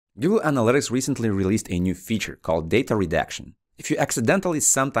Google Analytics recently released a new feature called Data Redaction. If you accidentally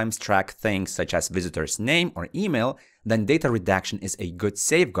sometimes track things such as visitor's name or email, then data redaction is a good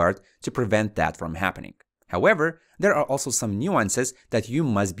safeguard to prevent that from happening. However, there are also some nuances that you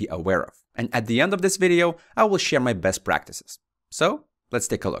must be aware of. And at the end of this video, I will share my best practices. So let's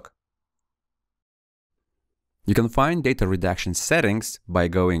take a look. You can find data redaction settings by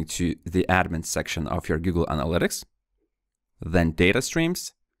going to the admin section of your Google Analytics, then data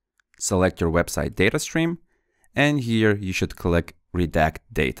streams, select your website data stream, and here you should click Redact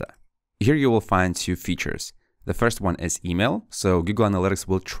Data. Here you will find two features. The first one is email. So Google Analytics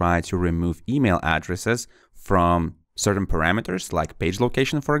will try to remove email addresses from certain parameters like page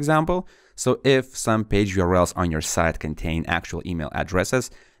location, for example. So if some page URLs on your site contain actual email addresses,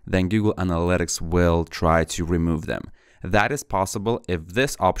 then Google Analytics will try to remove them. That is possible if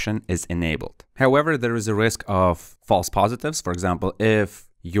this option is enabled. However, there is a risk of false positives. For example, if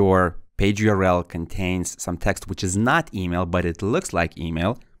your page URL contains some text which is not email, but it looks like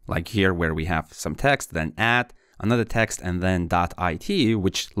email, like here where we have some text, then another text, and then .it,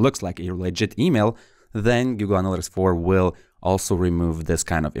 which looks like a legit email, then Google Analytics 4 will also remove this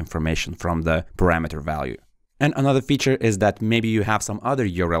kind of information from the parameter value. And another feature is that maybe you have some other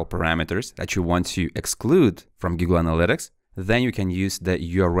URL parameters that you want to exclude from Google Analytics. Then you can use the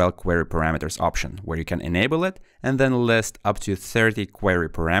URL query parameters option, where you can enable it and then list up to 30 query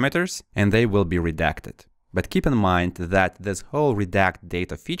parameters, and they will be redacted. But keep in mind that this whole redact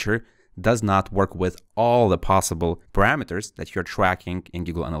data feature does not work with all the possible parameters that you're tracking in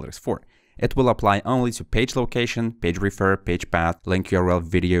Google Analytics 4. It will apply only to page location, page refer, page path, link URL,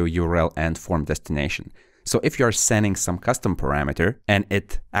 video URL, and form destination. So if you're sending some custom parameter and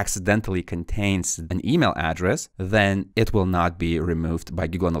it accidentally contains an email address, then it will not be removed by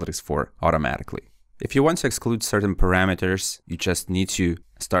Google Analytics 4 automatically. If you want to exclude certain parameters, you just need to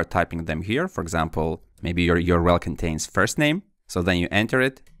start typing them here. For example, maybe your URL contains first name. So then you enter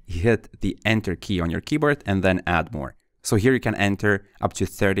it, you hit the enter key on your keyboard and then add more. So here you can enter up to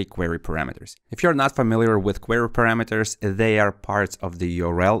 30 query parameters. If you're not familiar with query parameters, they are parts of the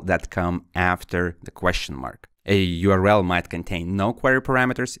URL that come after the question mark. A URL might contain no query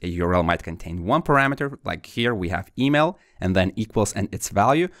parameters. A URL might contain one parameter, like here we have email and then equals and its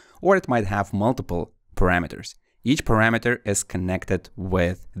value, or it might have multiple parameters. Each parameter is connected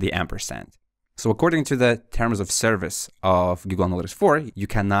with the ampersand. So according to the terms of service of Google Analytics 4, you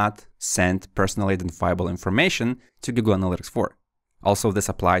cannot send personally identifiable information to Google Analytics 4. Also, this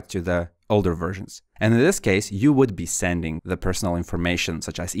applied to the older versions. And in this case, you would be sending the personal information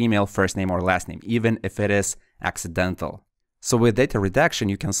such as email, first name, or last name, even if it is accidental. So with data redaction,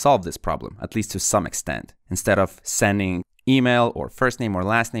 you can solve this problem, at least to some extent. Instead of sending email or first name or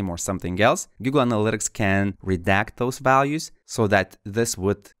last name or something else, Google Analytics can redact those values so that this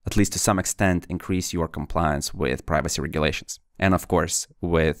would, at least to some extent, increase your compliance with privacy regulations. And of course,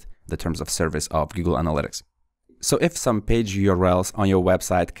 with the terms of service of Google Analytics. So if some page URLs on your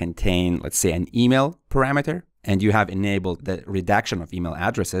website contain, let's say, an email parameter, and you have enabled the redaction of email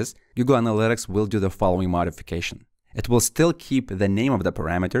addresses, Google Analytics will do the following modification. It will still keep the name of the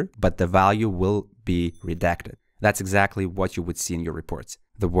parameter, but the value will be redacted. That's exactly what you would see in your reports,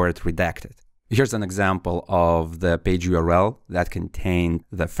 the word redacted. Here's an example of the page URL that contained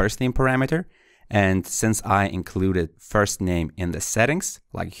the first name parameter. And since I included first name in the settings,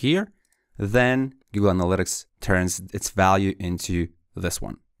 like here, then Google Analytics turns its value into this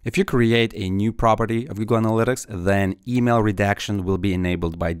one. If you create a new property of Google Analytics, then email redaction will be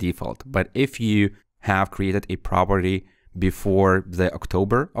enabled by default. But if you have created a property before the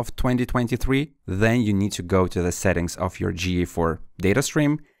October of 2023, then you need to go to the settings of your GA4 data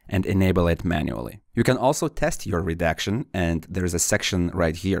stream and enable it manually. You can also test your redaction, and there's a section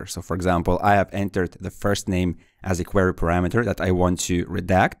right here. So for example, I have entered the first name as a query parameter that I want to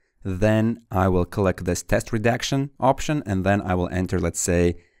redact. Then I will click this test redaction option, and then I will enter, let's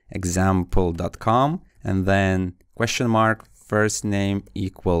say, example.com, and then question mark, first name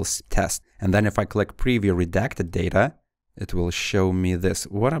equals test. And then if I click preview redacted data, it will show me this.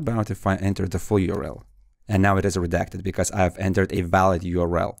 What about if I enter the full URL? And now it is redacted because I have entered a valid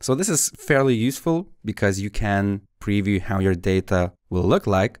URL. So this is fairly useful because you can preview how your data will look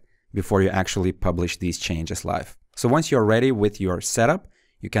like before you actually publish these changes live. So once you're ready with your setup,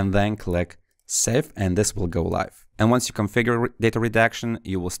 you can then click save and this will go live. And once you configure data redaction,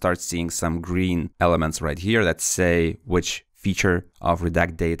 you will start seeing some green elements right here that say which feature of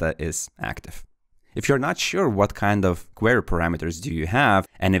redact data is active. If you're not sure what kind of query parameters do you have,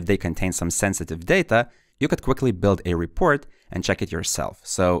 and if they contain some sensitive data, you could quickly build a report and check it yourself.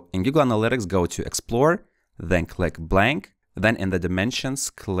 So in Google Analytics, go to Explore, then click blank, Then in the dimensions,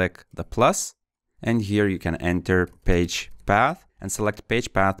 click the plus, and here you can enter page path and select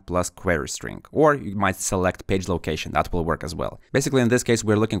page path plus query string, or you might select page location. That will work as well. Basically, in this case,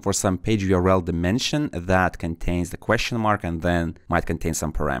 we're looking for some page URL dimension that contains the question mark and then might contain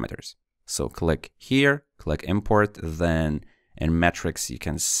some parameters. So click here, click import, then in metrics, you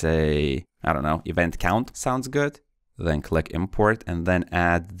can say, I don't know, event count sounds good. Then click import and then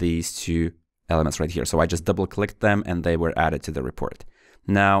add these two elements right here. So I just double clicked them and they were added to the report.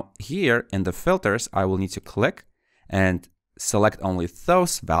 Now here in the filters, I will need to click and select only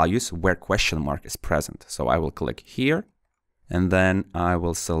those values where question mark is present. So I will click here and then I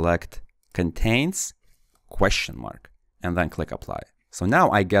will select contains question mark and then click apply. So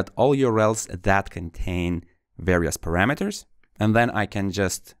now I get all URLs that contain various parameters, and then I can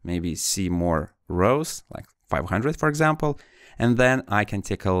just maybe see more rows, like 500 for example, and then I can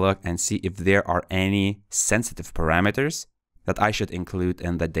take a look and see if there are any sensitive parameters that I should include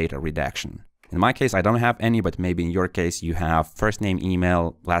in the data redaction. In my case, I don't have any, but maybe in your case, you have first name,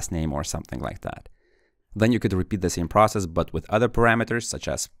 email, last name, or something like that. Then you could repeat the same process, but with other parameters such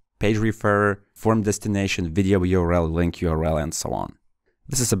as page referrer, form destination, video URL, link URL, and so on.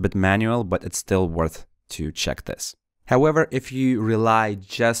 This is a bit manual, but it's still worth to check this. However, if you rely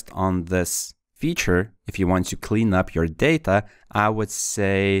just on this feature, if you want to clean up your data, I would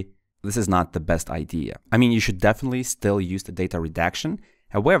say this is not the best idea. I mean, you should definitely still use the data redaction.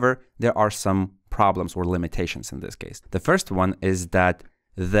 However, there are some problems or limitations in this case. The first one is that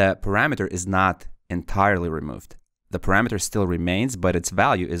the parameter is not entirely removed. The parameter still remains, but its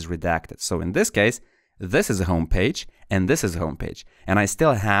value is redacted. So in this case, this is a home page and this is a home page, and I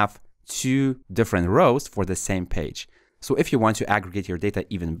still have two different rows for the same page. So if you want to aggregate your data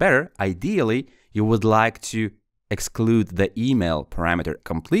even better, ideally, you would like to exclude the email parameter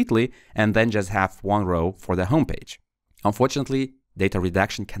completely and then just have one row for the home page. Unfortunately, data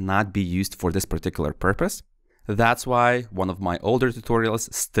redaction cannot be used for this particular purpose. That's why one of my older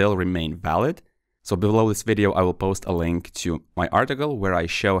tutorials still remain valid. So below this video, I will post a link to my article where I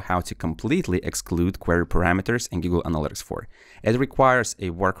show how to completely exclude query parameters in Google Analytics 4. It requires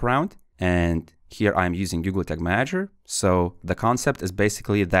a workaround, and here I'm using Google Tag Manager. So the concept is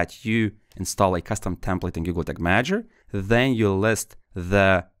basically that you install a custom template in Google Tag Manager, then you list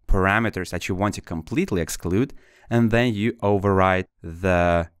the parameters that you want to completely exclude, and then you override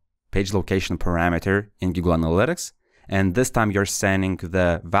the page location parameter in Google Analytics. And this time you're sending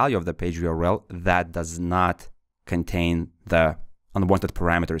the value of the page URL that does not contain the unwanted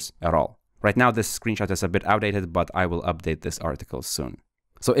parameters at all. Right now, this screenshot is a bit outdated, but I will update this article soon.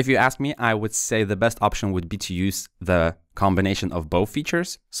 So if you ask me, I would say the best option would be to use the combination of both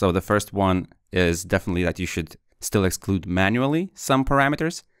features. So the first one is definitely that you should still exclude manually some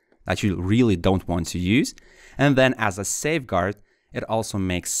parameters that you really don't want to use. And then as a safeguard, it also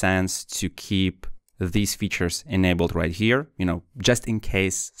makes sense to keep these features enabled right here, just in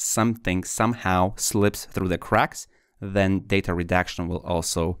case something somehow slips through the cracks, then data redaction will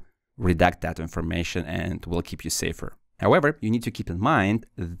also redact that information and will keep you safer. However, you need to keep in mind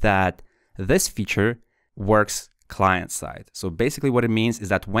that this feature works client-side. So basically what it means is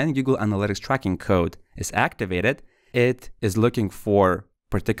that when Google Analytics tracking code is activated, it is looking for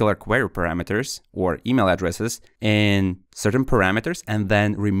particular query parameters or email addresses in certain parameters and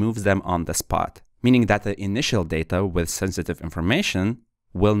then removes them on the spot, meaning that the initial data with sensitive information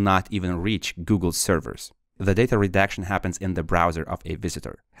will not even reach Google servers. The data redaction happens in the browser of a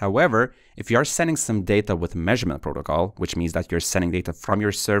visitor. However, if you are sending some data with measurement protocol, which means that you're sending data from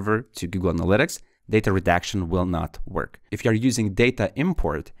your server to Google Analytics, data redaction will not work. If you're using data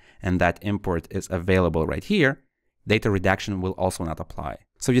import and that import is available right here, data redaction will also not apply.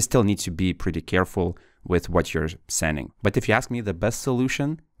 So you still need to be pretty careful with what you're sending. But if you ask me, the best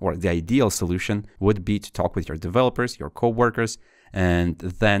solution or the ideal solution would be to talk with your developers, your coworkers, and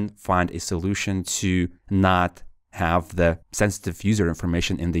then find a solution to not have the sensitive user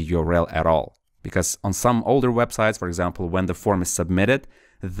information in the URL at all. Because on some older websites, for example, when the form is submitted,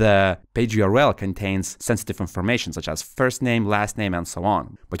 the page URL contains sensitive information such as first name, last name, and so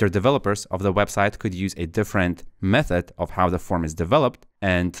on. But your developers of the website could use a different method of how the form is developed,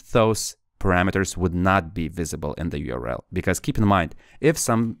 and those parameters would not be visible in the URL. Because keep in mind, if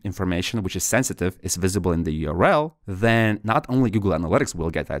some information which is sensitive is visible in the URL, then not only Google Analytics will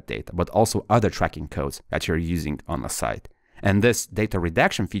get that data, but also other tracking codes that you're using on the site. And this data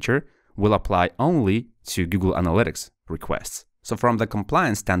redaction feature will apply only to Google Analytics requests. So from the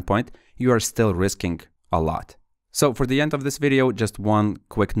compliance standpoint, you are still risking a lot. So for the end of this video, just one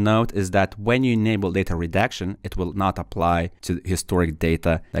quick note is that when you enable data redaction, it will not apply to historic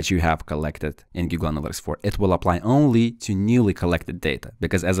data that you have collected in Google Analytics 4. It will apply only to newly collected data,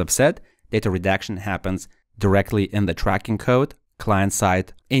 because as I've said, data redaction happens directly in the tracking code client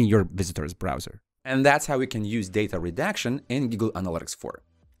side in your visitor's browser. And that's how we can use data redaction in Google Analytics 4.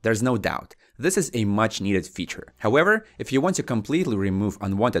 There's no doubt, this is a much needed feature. However, if you want to completely remove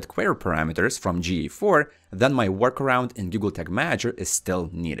unwanted query parameters from GA4, then my workaround in Google Tag Manager is still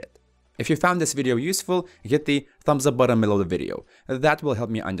needed. If you found this video useful, hit the thumbs up button below the video. That will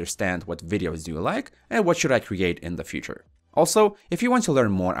help me understand what videos do you like and what should I create in the future. Also, if you want to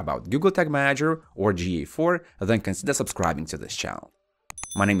learn more about Google Tag Manager or GA4, then consider subscribing to this channel.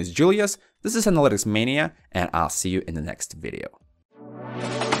 My name is Julius, this is Analytics Mania, and I'll see you in the next video.